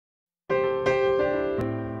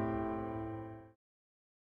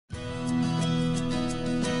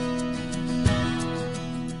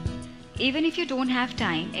Even if you don't have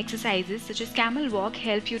time, exercises such as camel walk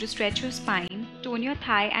help you to stretch your spine, tone your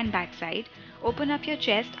thigh and backside, open up your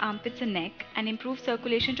chest, armpits and neck, and improve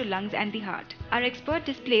circulation to lungs and the heart. Our expert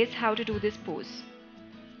displays how to do this pose.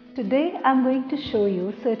 Today I'm going to show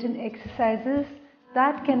you certain exercises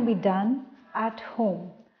that can be done at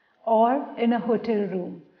home or in a hotel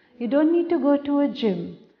room. You don't need to go to a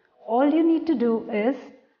gym. All you need to do is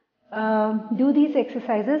do these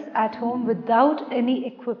exercises at home without any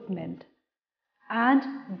equipment. And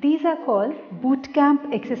these are called boot camp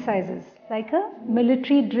exercises, like a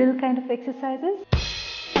military drill kind of exercises.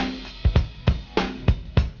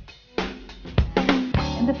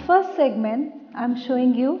 In the first segment, I'm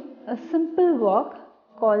showing you a simple walk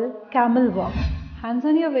called camel walk. Hands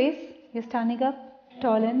on your waist, you're standing up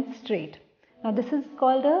tall and straight. Now this is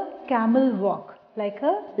called a camel walk, like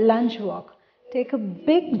a lunge walk. Take a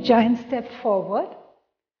big giant step forward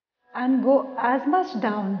and go as much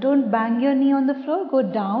down. Don't bang your knee on the floor, go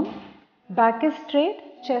down. Back is straight,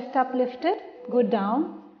 chest uplifted, go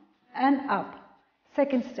down and up.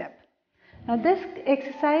 Second step. Now this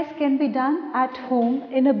exercise can be done at home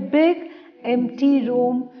in a big empty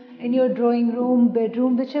room, in your drawing room,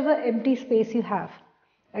 bedroom, whichever empty space you have.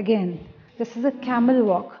 Again, this is a camel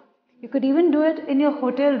walk. You could even do it in your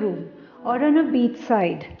hotel room or on a beach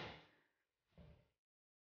side.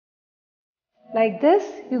 Like this,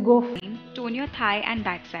 you go. Tone your thigh and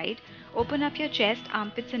backside, open up your chest,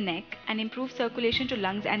 armpits and neck, and improve circulation to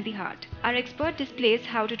lungs and the heart. Our expert displays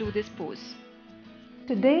how to do this pose.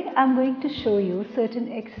 Today I'm going to show you certain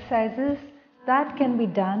exercises that can be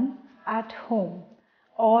done at home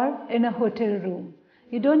or in a hotel room.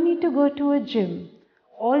 You don't need to go to a gym.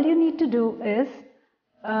 All you need to do is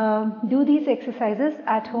do these exercises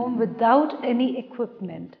at home without any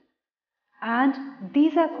equipment. And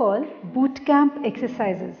these are called boot camp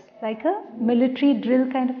exercises, like a military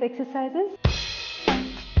drill kind of exercises.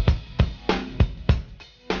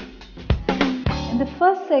 In the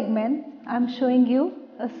first segment, I'm showing you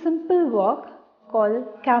a simple walk called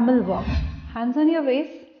camel walk. Hands on your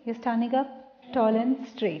waist, you're standing up tall and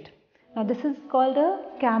straight. Now this is called a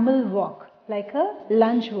camel walk, like a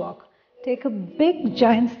lunge walk. Take a big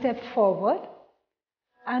giant step forward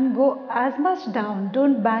and go as much down.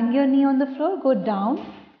 Don't bang your knee on the floor, go down.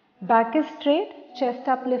 Back is straight, chest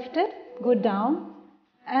uplifted, go down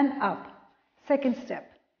and up. Second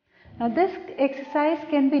step. Now this exercise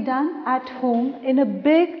can be done at home in a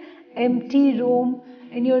big empty room,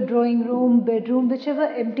 in your drawing room, bedroom, whichever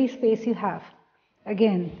empty space you have.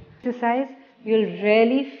 Again, exercise, you'll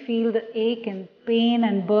really feel the ache and pain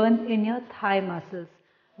and burn in your thigh muscles.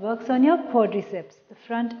 Works on your quadriceps, the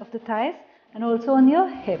front of the thighs, and also on your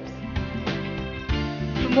hips.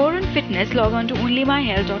 For more on fitness, log on to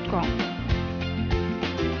onlymyhealth.com.